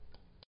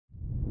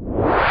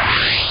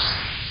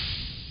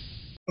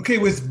Okay,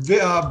 with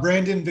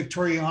Brandon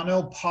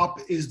Victoriano,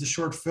 Pop is the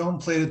short film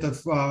played at the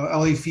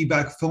LA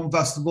Feedback Film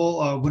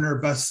Festival, winner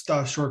of Best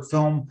Short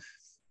Film.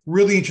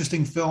 Really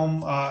interesting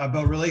film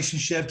about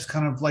relationships,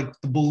 kind of like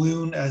the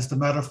balloon as the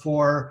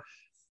metaphor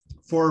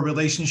for a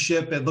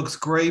relationship. It looks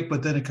great,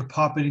 but then it could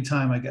pop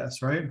anytime, I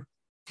guess, right?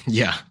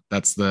 Yeah,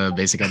 that's the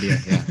basic idea.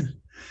 Yeah.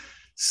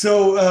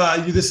 So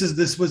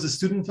this was a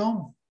student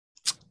film.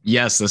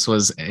 Yes, this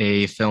was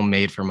a film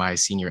made for my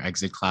senior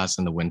exit class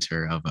in the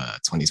winter of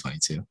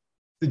 2022.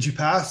 Did you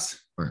pass?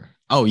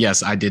 Oh,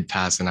 yes, I did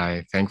pass and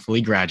I thankfully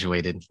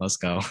graduated. Let's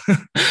go.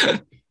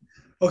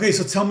 Okay,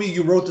 so tell me,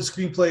 you wrote the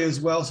screenplay as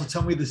well. So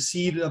tell me the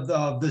seed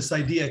of this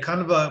idea,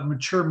 kind of a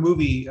mature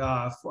movie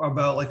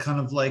about like kind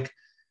of like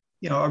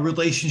a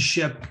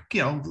relationship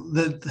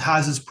that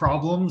has its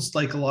problems,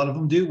 like a lot of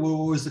them do.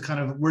 What was the kind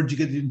of where did you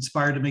get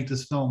inspired to make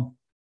this film?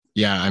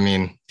 Yeah, I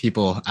mean,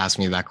 people ask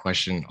me that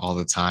question all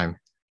the time.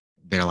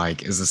 They're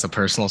like, is this a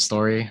personal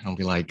story? I'll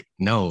be like,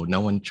 no, no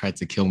one tried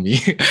to kill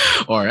me.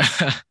 Or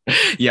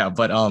yeah,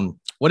 but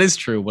what is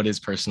true, what is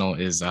personal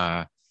is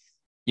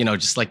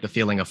just like the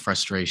feeling of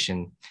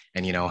frustration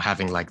and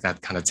having like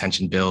that kind of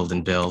tension build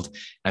and build.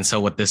 And so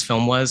what this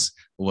film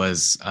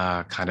was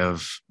kind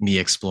of me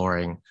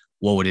exploring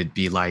what would it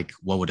be like,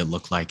 what would it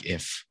look like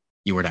if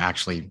you were to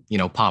actually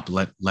pop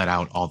let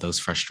out all those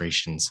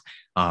frustrations.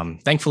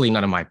 Thankfully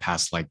none of my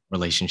past like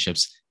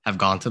relationships have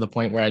gone to the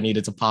point where I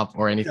needed to pop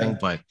or anything, Yeah,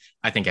 but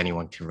I think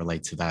anyone can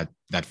relate to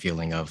that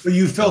feeling of but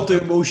you felt the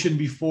buildup. emotion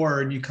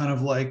before, and you kind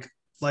of like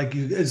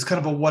you. It's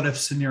kind of a what if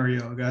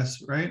scenario, I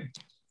guess, right?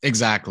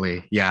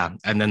 Exactly. Yeah.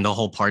 And then the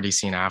whole party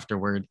scene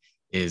afterward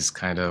is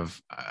kind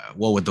of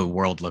what would the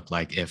world look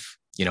like if,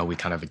 we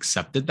kind of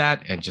accepted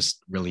that and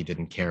just really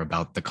didn't care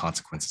about the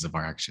consequences of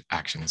our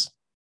actions.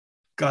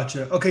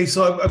 Gotcha. Okay,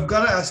 so I've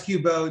got to ask you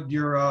about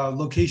your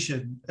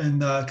location, and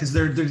because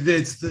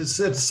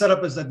it's set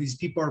up as that these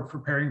people are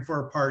preparing for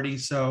a party,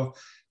 so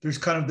there's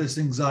kind of this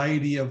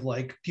anxiety of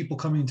like people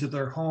coming to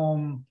their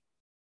home,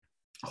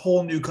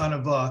 whole new kind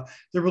of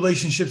the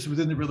relationships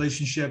within the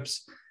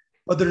relationships,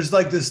 but there's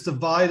like this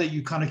divide that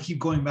you kind of keep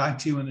going back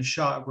to in the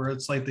shot where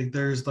it's like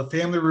there's the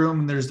family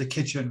room and there's the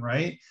kitchen,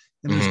 right?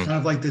 And there's Mhm. kind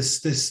of like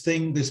this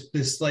thing,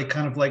 this like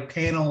kind of like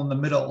panel in the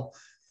middle,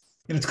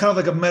 and it's kind of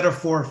like a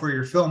metaphor for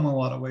your film in a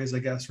lot of ways, I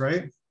guess,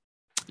 right?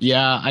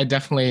 Yeah, I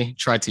definitely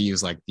tried to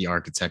use like the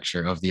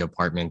architecture of the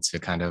apartment to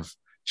kind of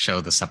show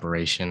the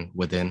separation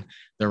within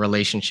the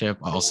relationship.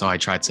 Also, I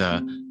tried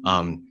to,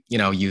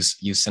 use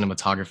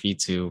cinematography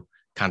to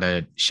kind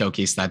of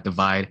showcase that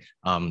divide.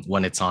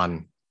 When it's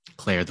on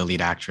Claire, the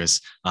lead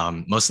actress,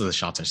 most of the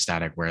shots are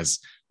static, whereas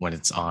when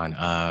it's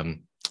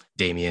on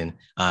Damien,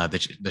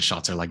 the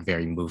shots are like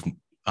very move.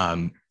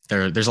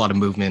 There's a lot of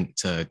movement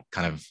to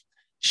kind of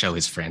show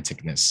his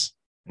franticness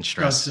and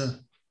stress. Gotcha.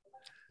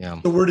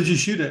 Yeah. So where did you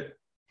shoot it?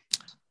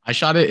 I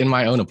shot it in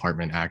my own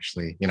apartment,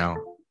 actually.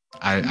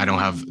 I don't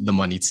have the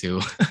money to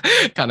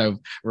kind of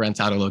rent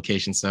out a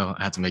location, so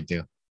I had to make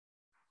do.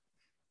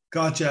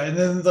 Gotcha. And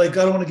then like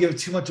I don't want to give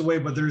too much away,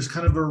 but there's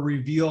kind of a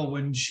reveal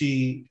when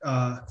she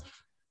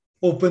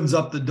opens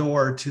up the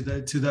door to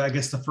the I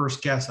guess the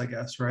first guest, I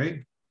guess,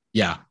 right?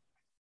 Yeah.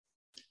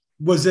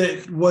 Was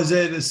it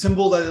a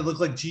symbol that it looked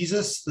like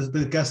Jesus?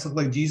 The guest looked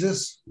like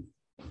Jesus?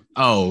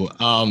 Oh,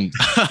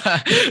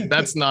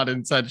 that's not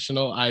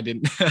intentional. I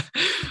didn't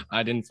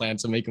I didn't plan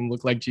to make him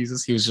look like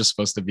Jesus. He was just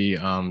supposed to be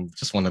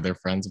just one of their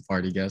friends, a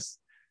party guest.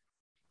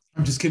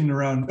 I'm just kidding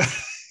around.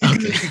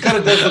 Okay. It kind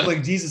of does look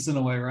like Jesus in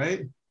a way,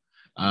 right?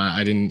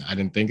 I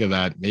didn't think of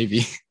that.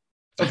 Maybe.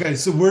 Okay,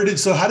 so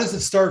how does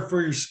it start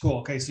for your school?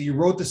 Okay, so you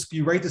write the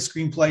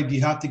screenplay. Do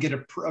you have to get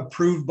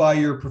approved by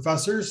your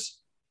professors?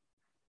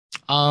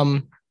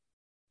 Um,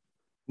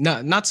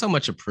 not so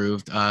much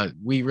approved.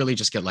 We really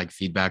just get like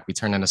feedback. We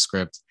turn in a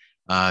script.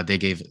 They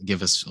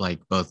give us like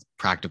both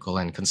practical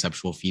and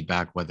conceptual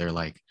feedback, whether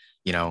like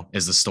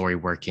is the story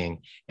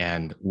working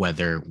and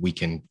whether we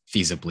can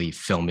feasibly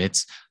film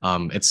it.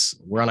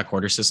 We're on a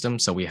quarter system,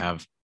 so we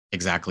have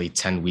exactly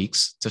 10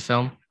 weeks to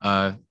film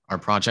our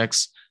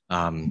projects.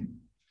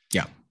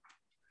 Yeah.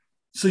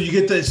 So you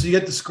get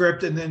the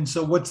script, and then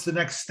so what's the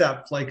next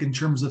step like in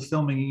terms of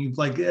filming? You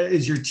like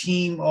is your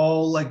team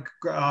all like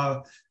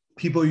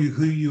people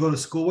who you go to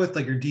school with,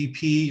 like your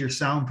DP, your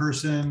sound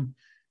person,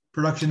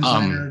 production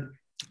Um, designer?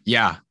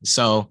 yeah.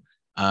 So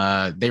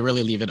they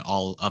really leave it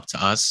all up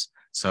to us.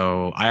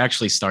 So I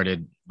actually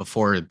started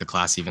before the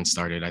class even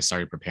started. I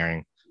started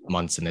preparing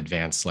months in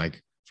advance.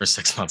 Like for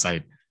 6 months,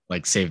 I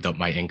like saved up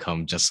my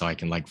income just so I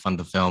can like fund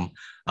the film.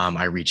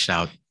 I reached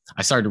out.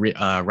 I started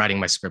writing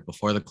my script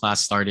before the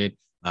class started.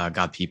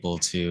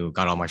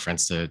 Got all my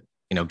friends to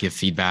give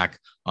feedback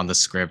on the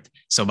script.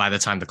 So by the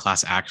time the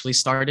class actually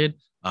started,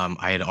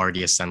 I had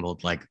already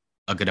assembled like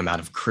a good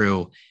amount of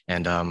crew,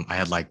 and I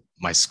had like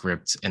my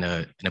script in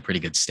a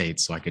pretty good state,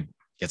 so I could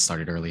get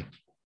started early.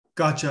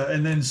 Gotcha.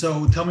 And then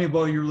so tell me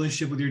about your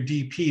relationship with your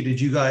DP. Did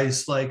you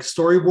guys like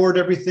storyboard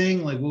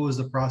everything? Like what was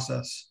the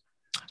process?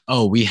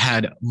 Oh, we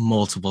had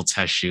multiple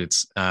test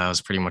shoots. It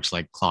was pretty much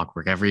like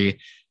clockwork. Every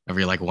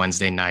like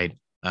Wednesday night,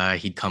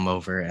 he'd come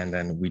over and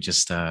then we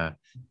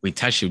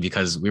test shoot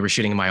because we were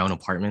shooting in my own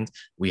apartment.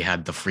 We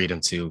had the freedom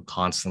to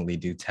constantly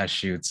do test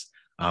shoots.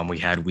 We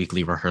had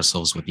weekly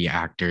rehearsals with the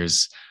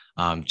actors,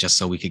 just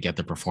so we could get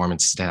the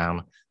performance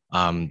down.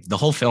 The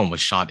whole film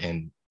was shot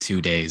in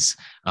 2 days,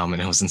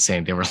 and it was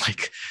insane. They were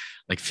like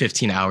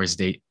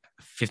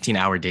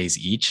 15-hour days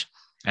each,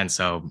 and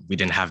so we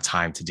didn't have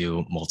time to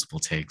do multiple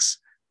takes.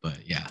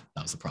 But yeah,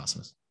 that was the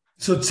process.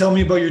 So tell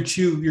me about your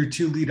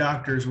two lead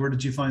actors. Where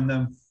did you find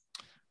them?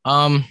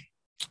 Um,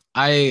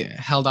 I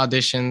held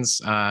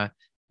auditions,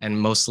 and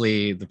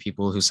mostly the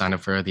people who signed up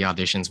for the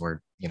auditions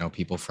were,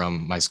 people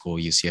from my school,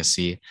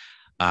 UCSC.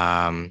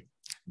 Um,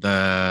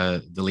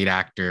 the lead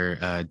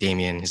actor,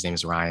 Damien, his name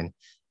is Ryan.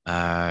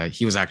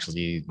 He was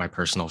actually my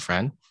personal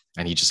friend,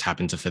 and he just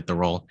happened to fit the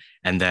role.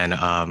 And then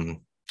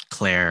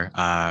Claire,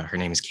 her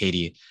name is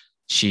Katie.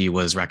 She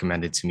was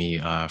recommended to me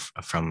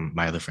from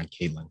my other friend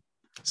Caitlin.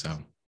 So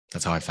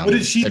that's how I found What them.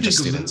 did she They're think just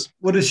of students.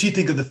 what does she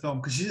think of the film?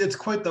 Because it's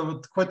quite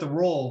the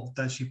role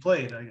that she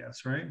played, I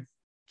guess, right?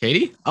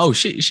 Katie? Oh,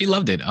 she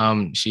loved it.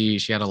 She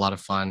had a lot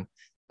of fun.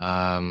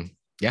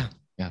 Yeah,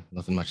 yeah,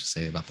 nothing much to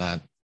say about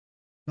that.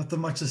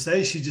 Nothing much to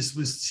say.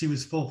 She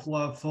was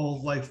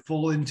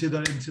full into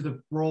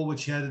the role what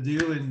she had to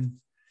do and didn't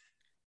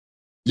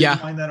Yeah,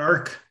 mind that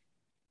arc.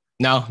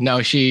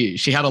 no, she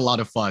had a lot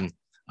of fun.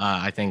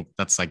 I think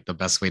that's like the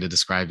best way to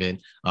describe it.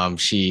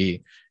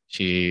 She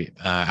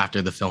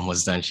after the film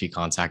was done, she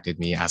contacted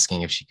me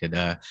asking if she could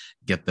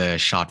get the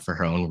shot for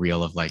her own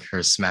reel of like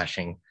her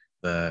smashing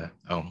the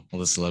well,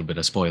 this is a little bit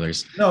of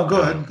spoilers. No, go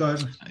Uh, ahead. Go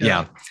ahead. Yeah.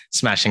 yeah,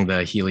 smashing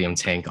the helium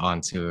tank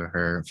onto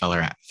her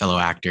fellow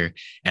actor.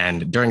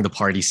 And during the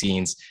party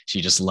scenes,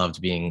 she just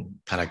loved being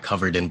kind of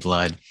covered in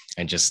blood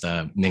and just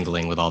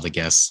mingling with all the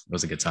guests. It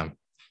was a good time.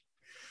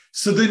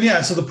 So then,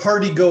 yeah. So the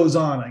party goes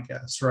on, I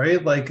guess,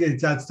 right? Like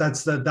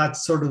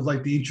that's sort of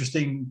like the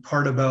interesting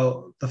part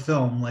about the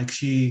film. Like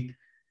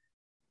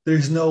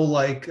there's no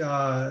like,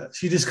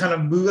 she just kind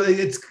of move.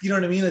 It's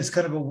what I mean. It's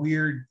kind of a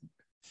weird,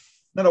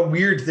 not a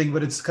weird thing,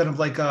 but it's kind of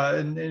like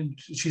and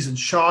she's in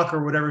shock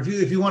or whatever.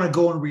 If you want to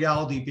go on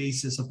reality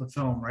basis of the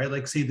film, right?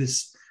 Like say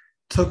this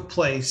took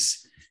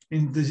place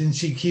and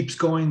she keeps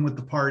going with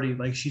the party.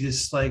 Like she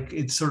just like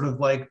it's sort of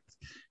like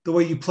the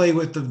way you play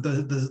with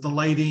the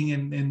lighting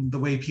and the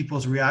way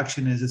people's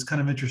reaction is. It's kind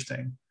of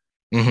interesting.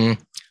 hmm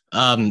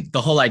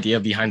the whole idea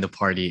behind the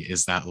party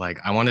is that like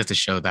I wanted to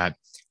show that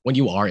when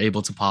you are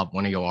able to pop,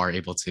 when you are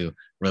able to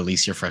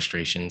release your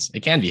frustrations, it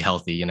can be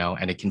healthy,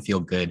 and it can feel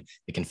good.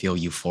 It can feel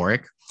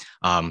euphoric.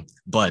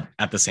 But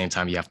at the same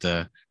time, you have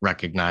to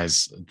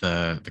recognize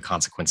the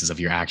consequences of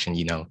your action.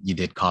 You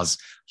did cause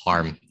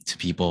harm to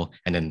people,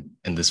 and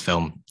in this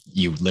film,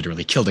 you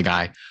literally killed a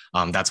guy.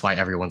 That's why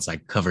everyone's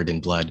like covered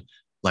in blood.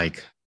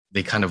 Like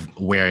they kind of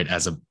wear it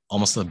as a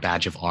almost a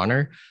badge of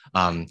honor.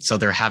 So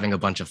they're having a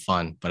bunch of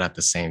fun, but at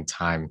the same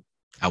time,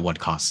 at what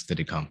cost did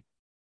it come?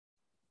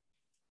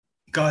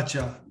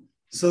 Gotcha.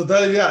 So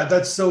that yeah,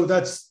 that's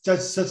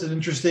such an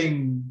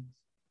interesting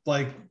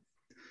like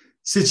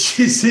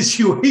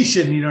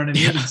situation. You know what I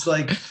mean? Yeah. It's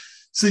like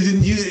so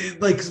didn't you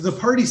like the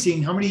party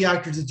scene? How many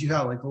actors did you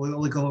have? Like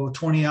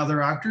 20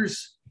 other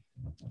actors?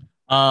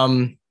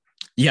 Um,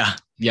 yeah,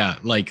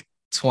 like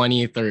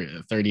 20,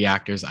 30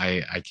 actors.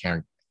 I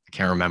can't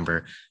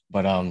remember,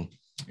 but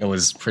it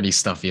was pretty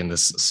stuffy in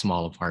this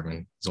small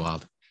apartment. It was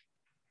wild.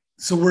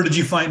 So where did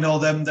you find all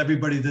them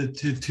everybody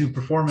to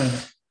perform in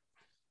it?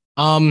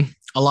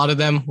 A lot of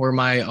them were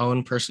my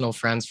own personal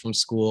friends from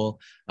school,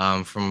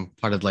 from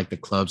part of like the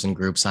clubs and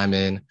groups I'm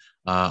in.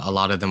 A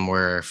lot of them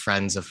were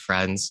friends of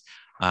friends.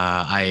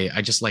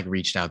 I just like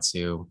reached out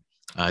to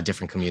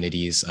different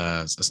communities,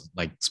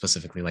 like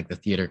specifically like the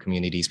theater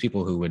communities,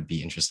 people who would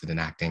be interested in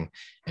acting,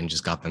 and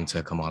just got them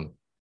to come on.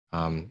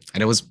 And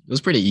it was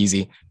pretty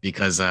easy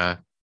because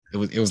it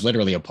was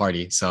literally a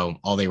party. So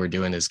all they were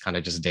doing is kind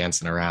of just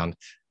dancing around,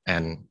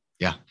 and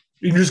yeah.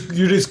 You're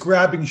just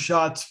grabbing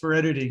shots for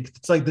editing.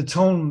 It's like the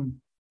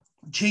tone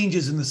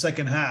changes in the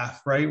second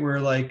half, right? Where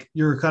like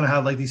you're kind of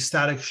have like these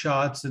static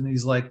shots and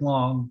these like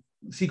long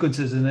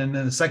sequences, and then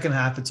in the second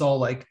half, it's all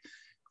like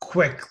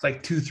quick,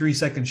 like 2 3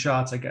 second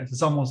shots. I guess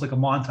it's almost like a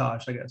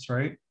montage. I guess,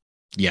 right?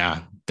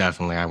 Yeah,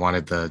 definitely. I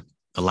wanted the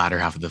latter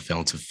half of the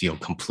film to feel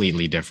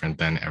completely different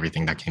than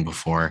everything that came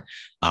before.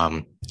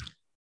 Um,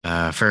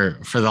 for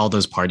all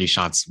those party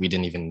shots, we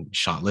didn't even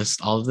shot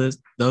list all of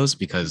those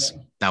because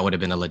Yeah. that would have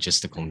been a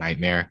logistical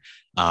nightmare.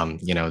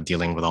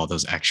 Dealing with all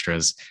those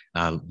extras,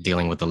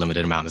 dealing with the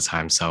limited amount of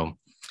time. So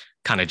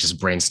kind of just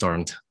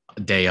brainstormed a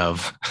day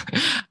of.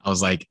 I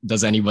was like,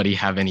 does anybody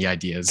have any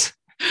ideas?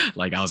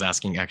 Like I was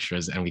asking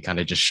extras, and we kind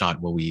of just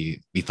shot what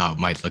we thought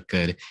might look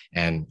good.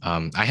 And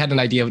I had an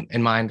idea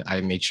in mind.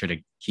 I made sure to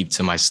keep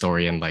to my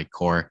story and like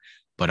core,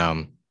 but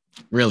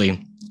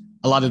really,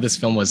 a lot of this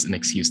film was an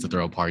excuse to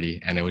throw a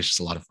party, and it was just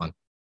a lot of fun.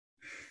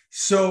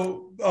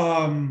 So,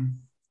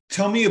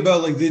 tell me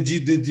about like did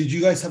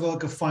you guys have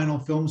like a final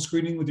film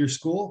screening with your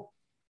school?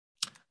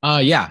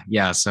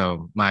 Yeah.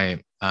 So my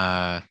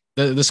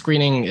the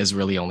screening is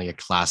really only a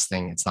class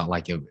thing. It's not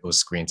like it was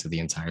screened to the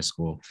entire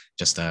school.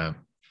 Just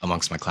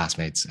amongst my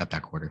classmates at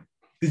that quarter.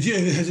 Did you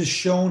has it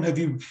shown? Have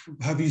you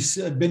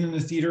been in a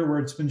theater where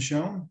it's been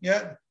shown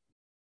yet?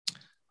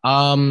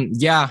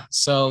 Yeah,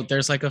 so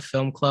there's like a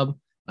film club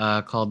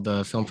called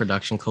the Film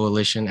Production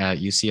Coalition at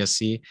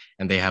UCSC,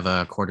 and they have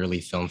a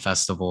quarterly film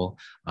festival.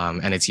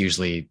 And it's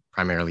usually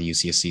primarily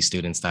UCSC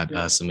students that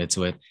Yeah. submit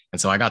to it. And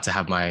so I got to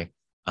have my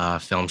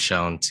film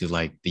shown to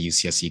like the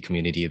UCSC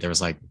community.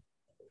 There's a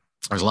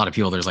lot of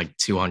people. There's like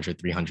 200,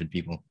 300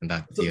 people in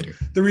that So theater.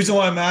 the reason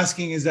why I'm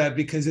asking is that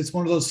because it's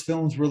one of those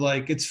films where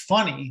like it's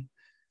funny,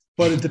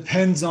 but it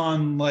depends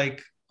on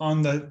like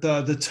on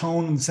the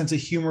tone and sense of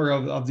humor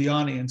of the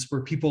audience.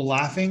 Were people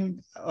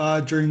laughing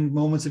during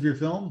moments of your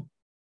film?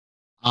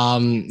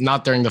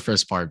 Not during the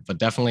first part, but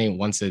definitely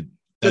once it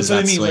That's does what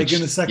I that mean. Like in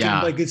switch. the second,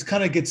 Yeah, like it's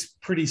kind of gets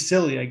pretty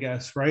silly, I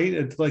guess, right?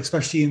 It's like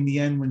especially in the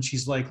end when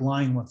she's like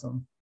lying with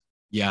them.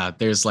 yeah,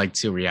 there's like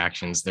two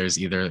reactions. There's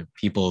either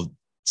people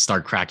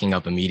start cracking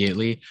up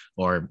immediately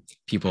or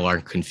people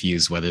are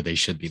confused whether they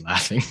should be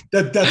laughing.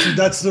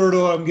 That's sort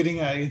of what I'm getting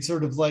at. It's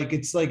sort of like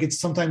it's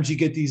sometimes you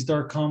get these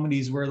dark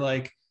comedies where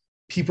like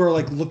people are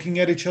like looking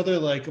at each other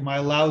like, am I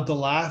allowed to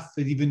laugh?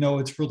 Even though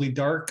it's really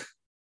dark.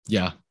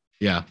 Yeah,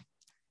 yeah.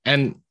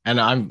 And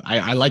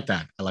I like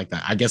that. I like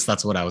that. I guess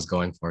that's what I was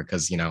going for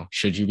because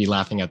should you be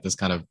laughing at this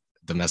kind of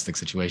domestic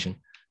situation?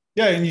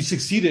 Yeah, and you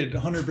succeeded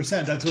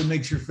 100%. That's what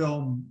makes your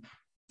film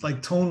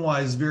like tone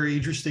wise very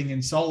interesting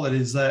and solid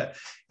is that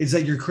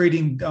you're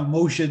creating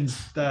emotions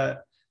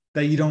that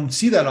you don't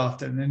see that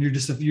often, and you're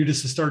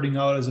just starting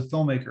out as a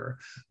filmmaker.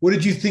 What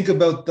did you think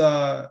about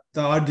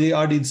the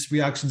audience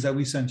reactions that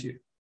we sent you?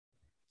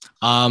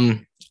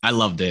 I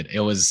loved it. It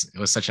was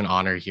such an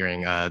honor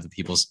hearing the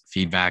people's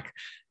feedback.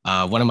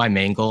 One of my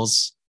main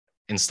goals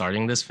in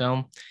starting this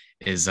film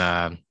is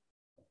I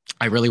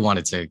really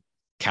wanted to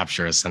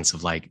capture a sense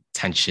of like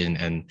tension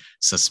and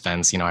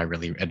suspense. I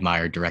really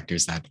admire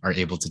directors that are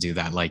able to do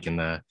that, like in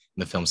the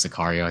film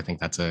Sicario. I think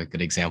that's a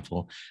good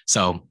example.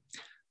 So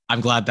I'm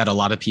glad that a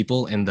lot of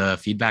people in the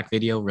feedback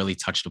video really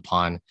touched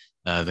upon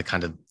the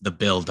kind of the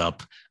build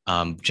up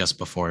just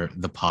before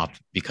the pop,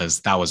 because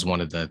that was one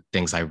of the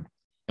things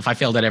if I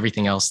failed at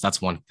everything else,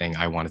 that's one thing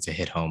I wanted to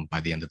hit home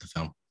by the end of the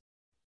film.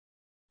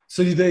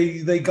 So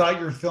they got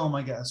your film,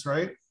 I guess,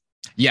 right?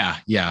 Yeah,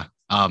 yeah,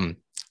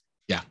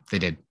 they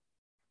did.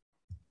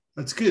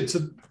 That's good.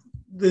 So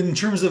in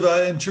terms of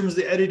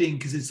the editing,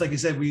 because it's like I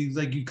said, we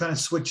like you kind of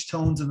switch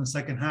tones in the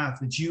second half.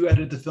 Did you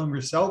edit the film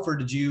yourself, or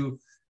did you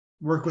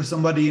work with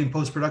somebody in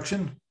post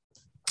production?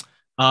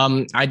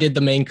 I did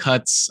the main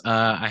cuts.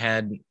 I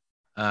had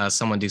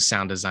someone do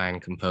sound design,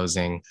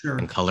 composing, and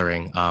Sure.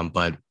 coloring.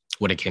 But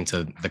when it came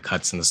to the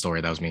cuts and the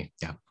story, that was me.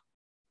 Yeah.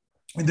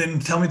 And then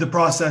tell me the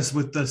process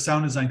with the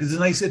sound design, because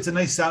it's a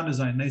nice sound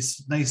design,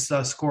 nice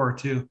score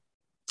too.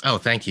 Oh,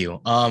 thank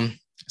you.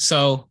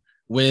 So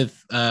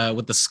with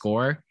the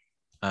score,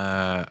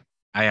 I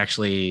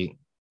actually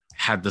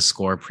had the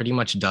score pretty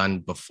much done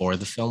before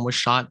the film was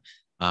shot,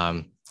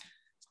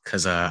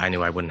 because I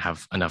knew I wouldn't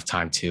have enough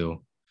time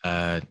to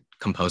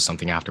compose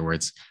something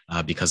afterwards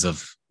because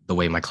of the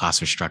way my class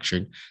was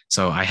structured.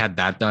 So I had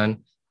that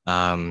done,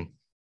 and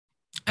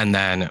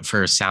then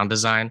for sound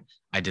design,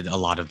 I did a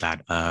lot of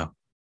that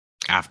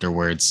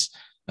afterwards.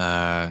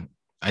 I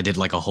did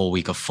like a whole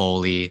week of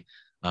Foley.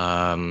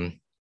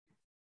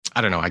 I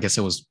don't know. I guess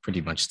it was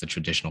pretty much the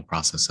traditional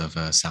process of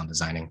sound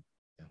designing.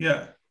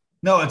 Yeah.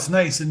 No, it's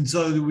nice. And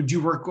so would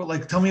you work with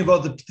like tell me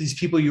about these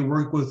people you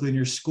work with in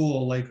your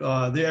school? Like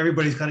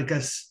everybody's kind of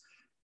guess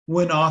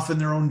went off in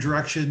their own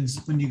directions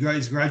when you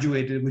guys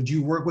graduated. Would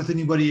you work with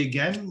anybody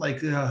again? Like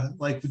do you have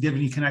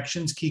any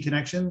connections, key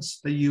connections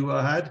that you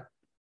had?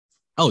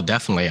 Oh,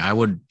 definitely. I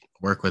would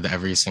work with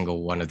every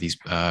single one of these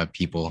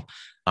people.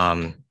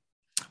 Um,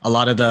 a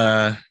lot of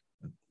the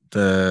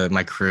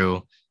my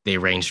crew, they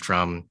ranged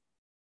from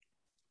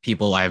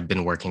people I've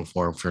been working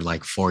for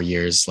like 4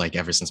 years, like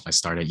ever since my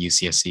start at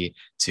UCSC,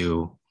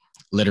 to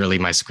literally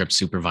my script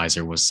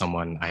supervisor was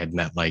someone I had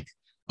met like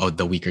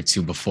the week or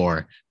two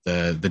before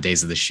the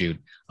days of the shoot.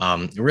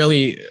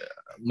 Really,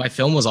 my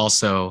film was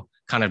also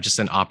kind of just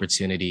an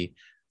opportunity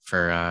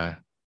for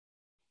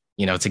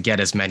to get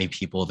as many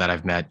people that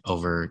I've met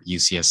over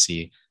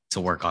UCSC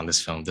to work on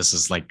this film. This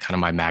is like kind of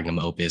my magnum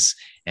opus,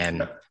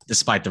 and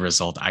despite the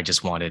result, I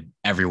just wanted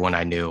everyone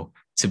I knew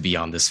to be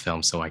on this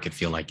film so I could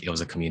feel like it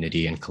was a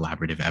community and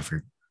collaborative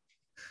effort.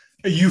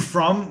 Are you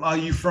from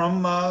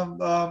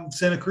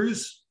Santa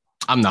Cruz?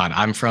 I'm not.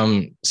 I'm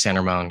from San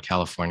Ramon,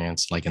 California.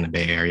 It's like in the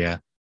Bay Area.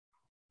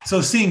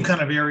 So same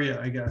kind of area,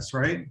 I guess,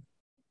 right?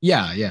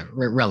 Yeah, yeah,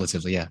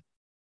 relatively, yeah.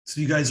 So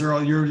you guys are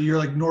all you're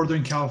like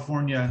Northern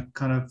California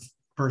kind of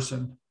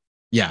person.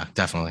 Yeah,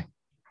 definitely.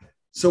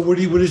 So what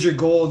is your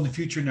goal in the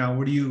future now?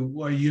 Are you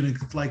gonna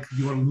like do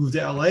you want to move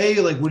to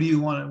LA? Like what do you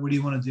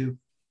want to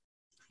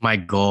My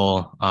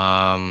goal,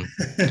 do?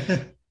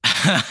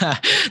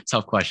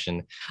 tough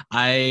question.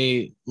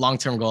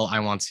 Long-term goal, I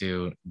want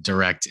to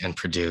direct and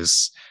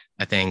produce.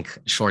 I think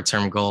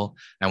short-term goal,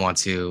 I want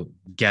to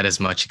get as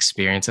much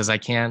experience as I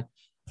can.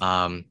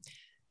 Um,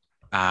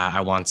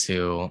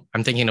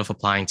 I'm thinking of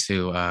applying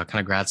to kind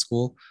of grad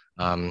school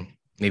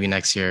maybe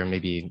next year,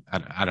 maybe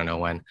I don't know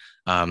when.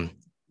 Um,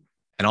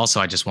 and also,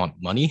 I just want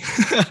money.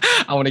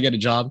 I want to get a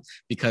job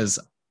because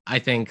I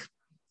think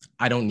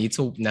I don't need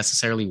to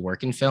necessarily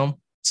work in film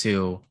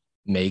to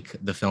make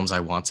the films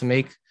I want to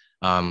make.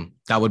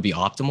 That would be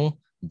optimal,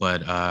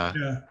 but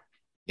Yeah.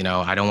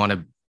 I don't want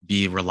to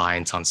be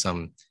reliant on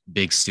some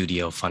big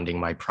studio funding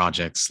my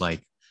projects.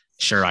 Like,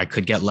 sure, I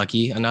could get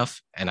lucky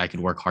enough and I could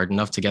work hard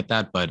enough to get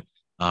that, but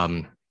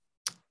um,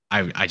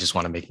 I just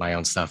want to make my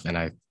own stuff, and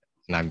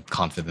I'm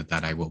confident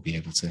that I will be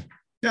able to.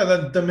 Yeah,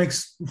 that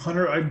makes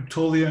 100. I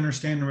totally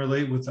understand and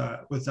relate with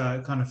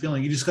that kind of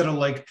feeling. You just gotta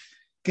like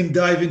can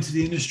dive into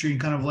the industry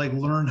and kind of like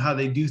learn how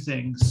they do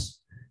things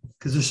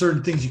because there's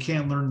certain things you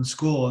can't learn in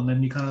school, and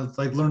then you kind of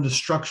like learn the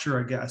structure,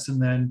 I guess,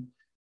 and then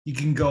you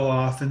can go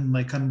off and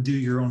like kind of do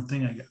your own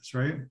thing, I guess,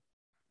 right?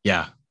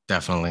 Yeah,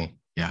 definitely.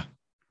 Yeah.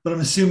 But I'm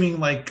assuming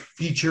like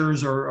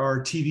features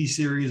or TV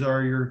series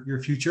are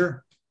your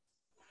future.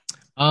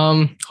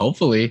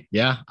 Hopefully,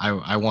 yeah.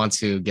 I want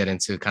to get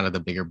into kind of the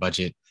bigger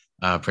budget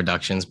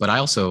productions, but I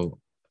also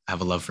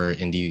have a love for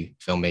indie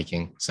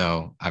filmmaking.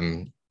 So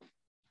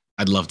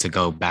I'd love to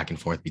go back and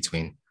forth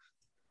between.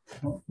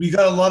 You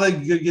got a lot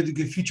of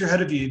good future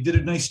ahead of you. You did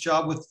a nice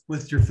job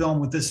with your film,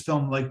 with this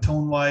film, like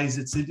tone wise.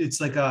 It's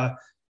like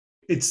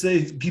it's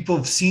a, people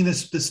have seen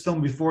this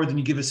film before. Then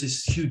you give us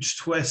this huge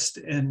twist,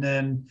 and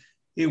then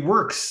it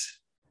works.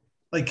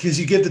 Like because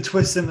you give the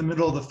twist in the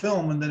middle of the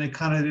film, and then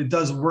it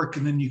does work,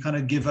 and then you kind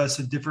of give us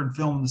a different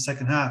film in the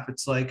second half.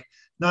 It's like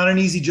not an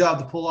easy job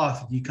to pull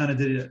off. You kind of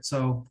did it.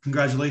 So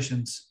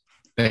congratulations.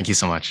 Thank you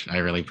so much. I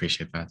really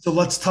appreciate that. So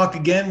let's talk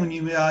again when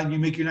you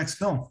make your next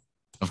film.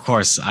 Of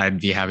course,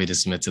 I'd be happy to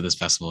submit to this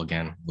festival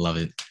again. Love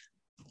it.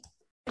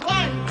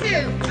 1, 2,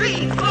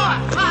 3, 4,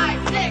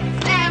 5, 6.